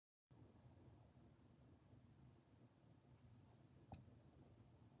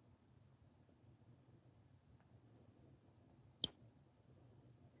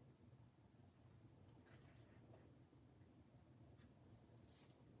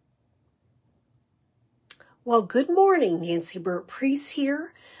Well, good morning, Nancy Burt-Preece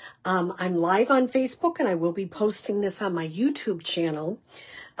here. I'm live on Facebook and I will be posting this on my YouTube channel.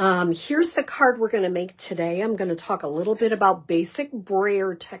 Here's the card we're going to make today. I'm going to talk a little bit about basic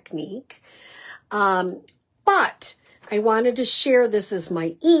brayer technique. But I wanted to share this as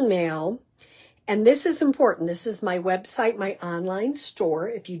my email. And this is important. This is my website, my online store.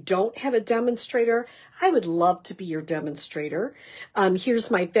 If you don't have a demonstrator, I would love to be your demonstrator.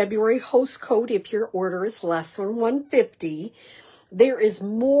 Here's my February host code if your order is less than $150. There is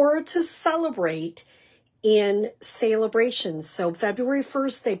more to celebrate in celebrations. So February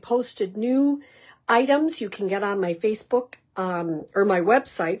 1st, they posted new items you can get on my Facebook, or my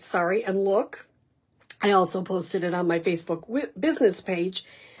website, and look. I also posted it on my Facebook business page,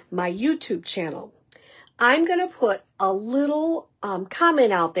 my YouTube channel. I'm going to put a little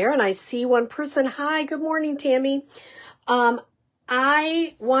comment out there, and I see one person. Hi, good morning, Tammy.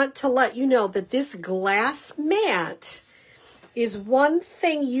 I want to let you know that this glass mat is one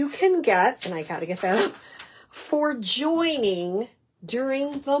thing you can get, and I got to get that up, for joining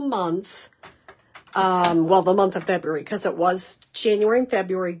during the month, the month of February, because it was January and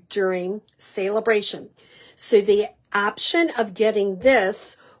February during celebration. So the option of getting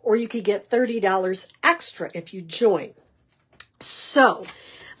this, or you could get $30 extra if you join. So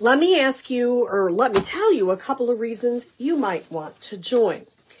let me ask you, or let me tell you a couple of reasons you might want to join.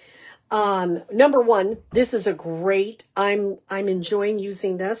 Number one, this is a great, I'm enjoying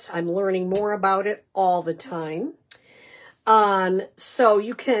using this. I'm learning more about it all the time. So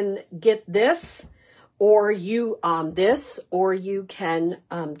you can get this, or you can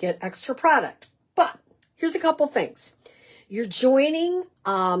get extra product. But here's a couple things. You're joining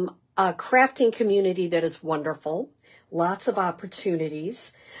a crafting community that is wonderful. Lots of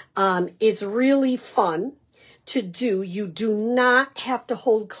opportunities. It's really fun to do. You do not have to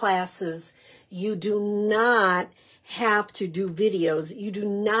hold classes. You do not have to do videos. You do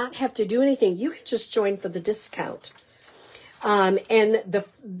not have to do anything. You can just join for the discount. And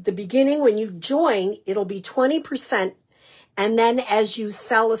the beginning, when you join, it'll be 20%. And then as you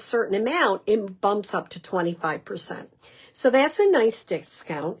sell a certain amount, it bumps up to 25%. So that's a nice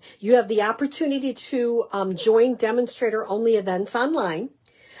discount. You have the opportunity to join demonstrator-only events online.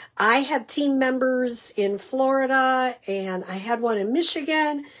 I have team members in Florida, and I had one in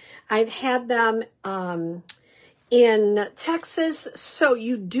Michigan. I've had them in Texas. So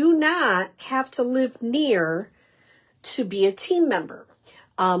you do not have to live near to be a team member.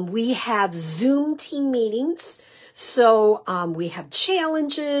 We have Zoom team meetings. So we have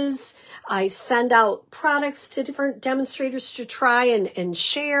challenges. I send out products to different demonstrators to try and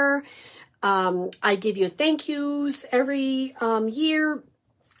share. I give you thank yous every year.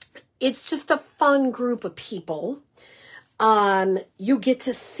 It's just a fun group of people. You get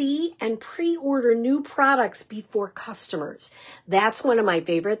to see and pre-order new products before customers. That's one of my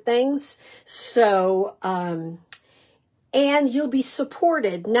favorite things. So, and you'll be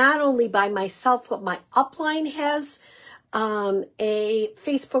supported not only by myself, but my upline has a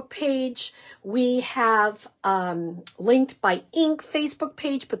Facebook page. We have Linked by Ink Facebook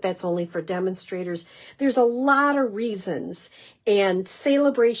page, but that's only for demonstrators. There's a lot of reasons, and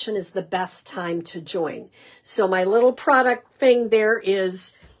celebration is the best time to join. So my little product thing there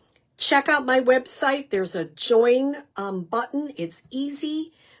is check out my website. There's a join button. It's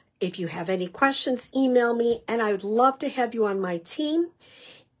easy. If you have any questions, email me, and I would love to have you on my team.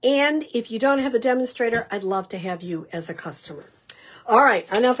 And if you don't have a demonstrator, I'd love to have you as a customer. All right,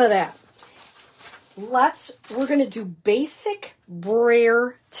 enough of that. We're going to do basic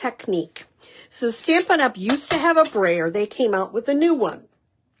brayer technique. So Stampin' Up! Used to have a brayer. They came out with a new one.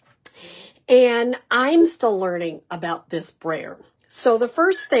 And I'm still learning about this brayer. So the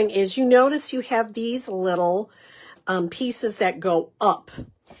first thing is, you notice you have these little pieces that go up.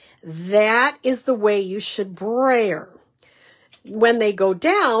 That is the way you should brayer. When they go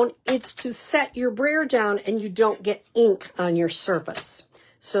down, it's to set your brayer down and you don't get ink on your surface.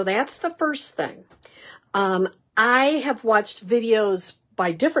 So that's the first thing. I have watched videos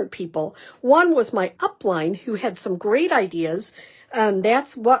by different people. One was my upline who had some great ideas.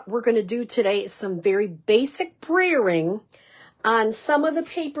 That's what we're going to do today, is some very basic brayering on some of the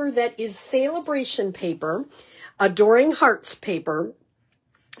paper that is celebration paper, Adoring Hearts paper.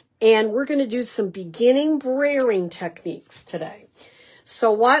 And we're going to do some beginning brayering techniques today.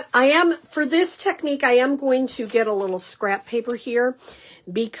 So for this technique, I am going to get a little scrap paper here,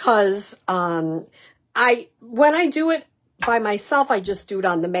 because when I do it by myself, I just do it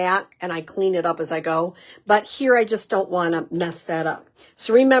on the mat and I clean it up as I go. But here, I just don't want to mess that up.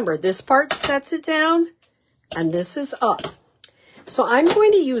 So remember, this part sets it down and this is up. So I'm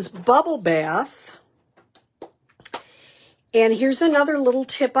going to use Bubble Bath And here's another little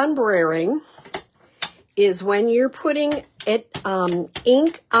tip on brayering, is when you're putting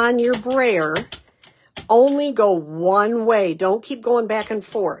ink on your brayer, only go one way. Don't keep going back and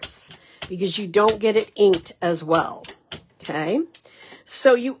forth because you don't get it inked as well. Okay,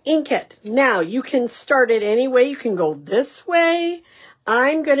 so you ink it. Now you can start it any way. You can go this way.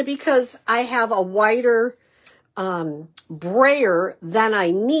 I'm going to, because I have a wider brayer than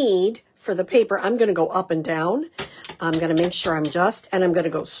I need for the paper, I'm going to go up and down. I'm going to make sure I'm just, and I'm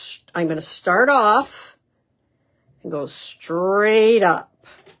going to start off and go straight up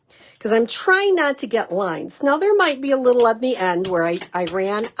because I'm trying not to get lines. Now there might be a little at the end where I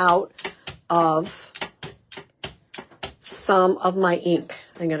ran out of some of my ink.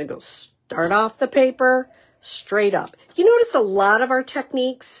 I'm going to go start off the paper straight up. You notice a lot of our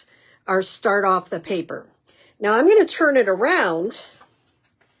techniques are start off the paper. Now I'm going to turn it around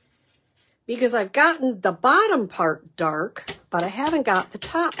because I've gotten the bottom part dark, but I haven't got the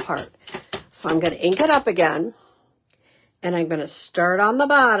top part. So I'm going to ink it up again, and I'm going to start on the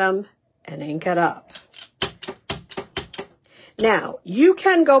bottom and ink it up. Now, you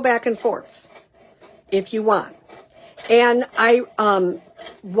can go back and forth if you want. And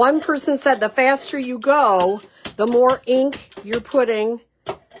one person said the faster you go, the more ink you're putting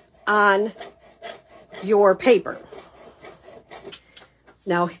on your paper.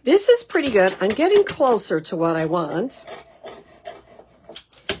 Now, this is pretty good. I'm getting closer to what I want.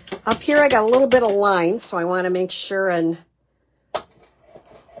 Up here, I got a little bit of line, so I want to make sure and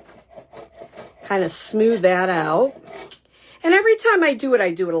kind of smooth that out. And every time I do it a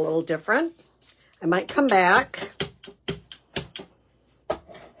little different. I might come back.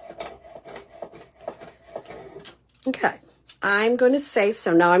 Okay, I'm going to say,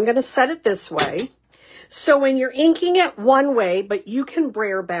 so now I'm going to set it this way. So when you're inking it one way, but you can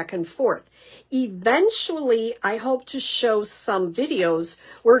brayer back and forth. Eventually, I hope to show some videos.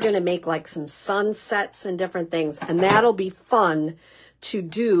 We're going to make like some sunsets and different things, and that'll be fun to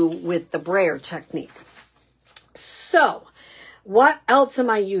do with the brayer technique. So what else am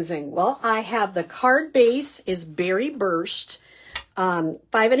I using? Well, I have the card base is Berry Burst,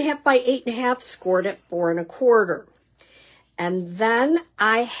 5.5 by 8.5, scored at 4 1/4. And then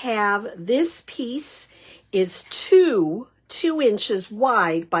I have this piece is 2 inches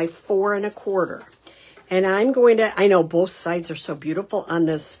wide by 4 1/4. And I'm going to, I know both sides are so beautiful on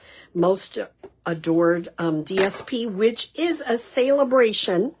this Most Adored DSP, which is a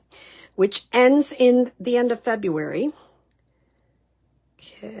celebration, which ends in the end of February.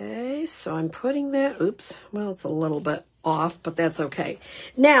 Okay, so I'm putting that, oops, well, it's a little bit off, but that's okay.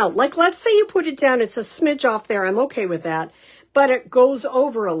 Now, like, let's say you put it down, it's a smidge off there, I'm okay with that, but it goes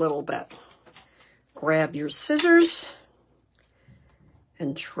over a little bit. Grab your scissors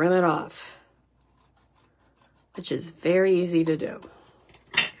and trim it off, which is very easy to do.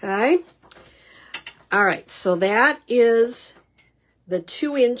 Okay, all right, so that is the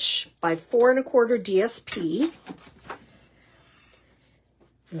 2 inch by 4 1/4 DSP.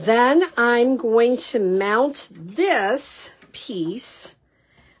 Then I'm going to mount this piece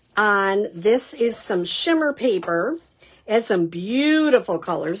on, this is some shimmer paper. It has some beautiful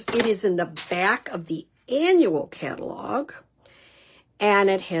colors. It is in the back of the annual catalog. And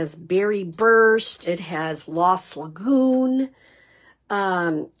it has Berry Burst. It has Lost Lagoon.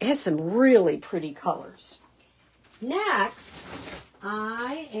 It has some really pretty colors. Next,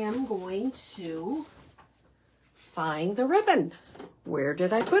 I am going to find the ribbon. Where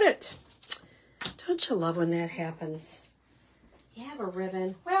did I put it? Don't you love when that happens? You have a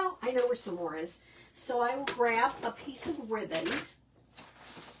ribbon. Well, I know where some more is. So I will grab a piece of ribbon.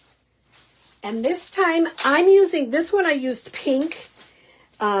 And this time I'm using, this one I used pink.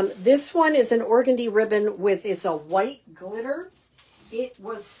 This one is an organdy ribbon with, it's a white glitter. It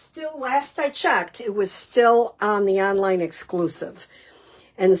was still, last I checked, it was still on the online exclusive.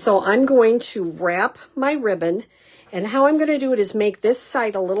 And so I'm going to wrap my ribbon. And how I'm going to do it is make this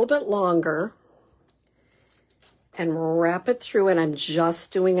side a little bit longer and wrap it through, and I'm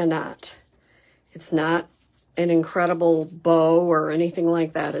just doing a knot. It's not an incredible bow or anything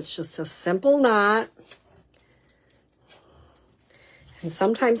like that. It's just a simple knot. And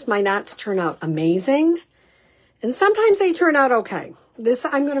sometimes my knots turn out amazing, and sometimes they turn out okay. This,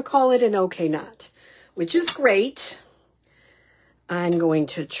 I'm going to call it an okay knot, which is great. I'm going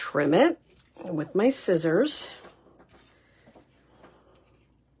to trim it with my scissors.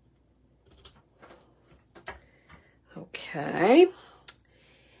 Okay,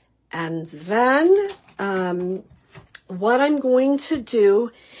 and then what I'm going to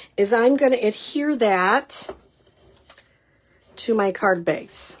do is I'm going to adhere that to my card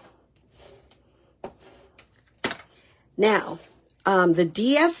base. Now, the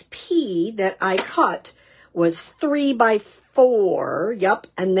DSP that I cut was 3 by 4. Yep.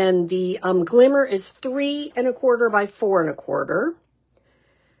 And then the glimmer is 3 1/4 by 4 1/4.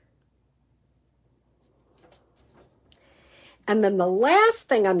 And then the last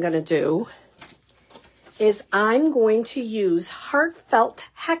thing I'm going to do is I'm going to use Heartfelt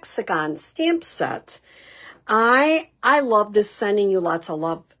Hexagon stamp set. I love this, sending you lots of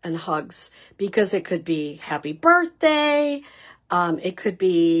love and hugs, because it could be happy birthday. It could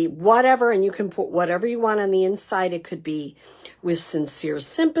be whatever, and you can put whatever you want on the inside. It could be with sincere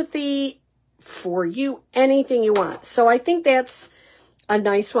sympathy for you, anything you want. So I think that's a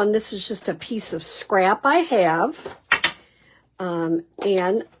nice one. This is just a piece of scrap I have.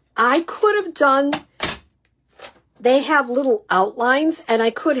 And I could have done, they have little outlines, and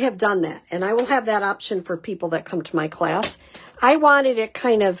I could have done that. And I will have that option for people that come to my class. I wanted it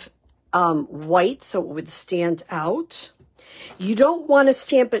kind of white so it would stand out. You don't want to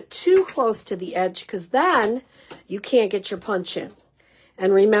stamp it too close to the edge, because then you can't get your punch in.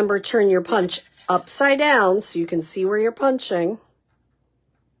 And remember, turn your punch upside down so you can see where you're punching.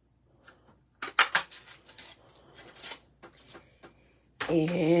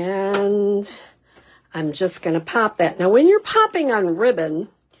 And I'm just going to pop that. Now, when you're popping on ribbon,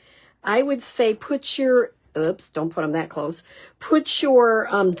 I would say put your, oops, don't put them that close. Put your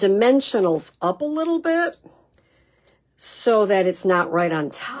dimensionals up a little bit so that it's not right on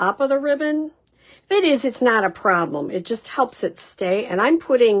top of the ribbon. If it is, it's not a problem. It just helps it stay. And I'm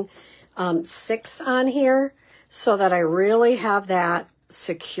putting 6 on here so that I really have that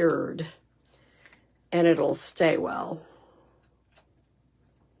secured, and it'll stay well.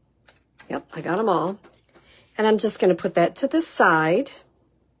 Yep, I got them all. And I'm just going to put that to the side.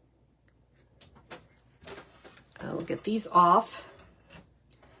 I'll get these off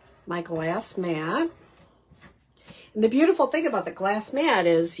my glass mat. And the beautiful thing about the glass mat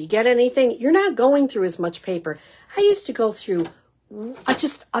is you get anything, you're not going through as much paper. I used to go through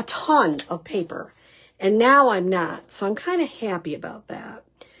just a ton of paper, and now I'm not. So I'm kind of happy about that.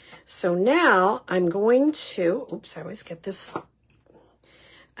 So now I'm going to, oops, I always get this.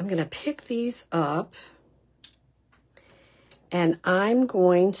 I'm going to pick these up, and I'm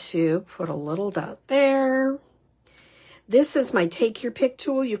going to put a little dot there. This is my take your pick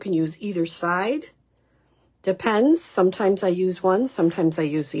tool. You can use either side. Depends. Sometimes I use one, sometimes I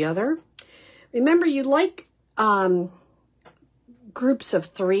use the other. Remember, you like groups of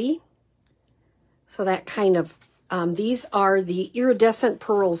 3. So that kind of, these are the Iridescent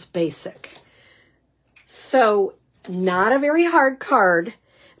Pearls Basic. So not a very hard card,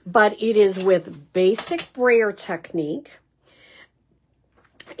 but it is with basic brayer technique.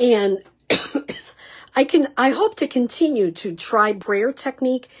 And I hope to continue to try brayer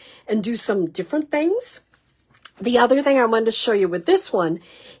technique and do some different things. The other thing I wanted to show you with this one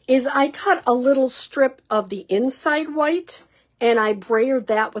is I cut a little strip of the inside white, and I brayered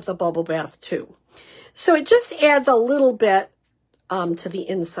that with a bubble bath too. So it just adds a little bit to the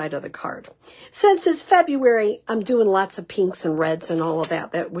inside of the card. Since it's February, I'm doing lots of pinks and reds and all of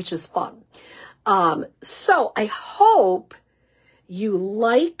that, which is fun. So I hope you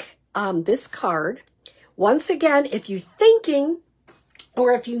like this card. Once again, if you're thinking,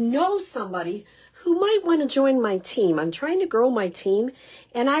 or if you know somebody who might want to join my team, I'm trying to grow my team,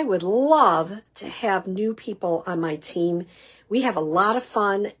 and I would love to have new people on my team. We have a lot of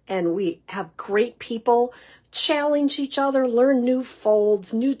fun, and we have great people, challenge each other, learn new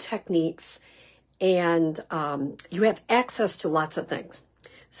folds, new techniques, and you have access to lots of things.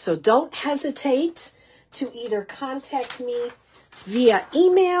 So don't hesitate to either contact me via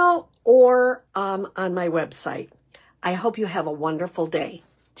email or on my website. I hope you have a wonderful day.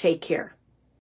 Take care.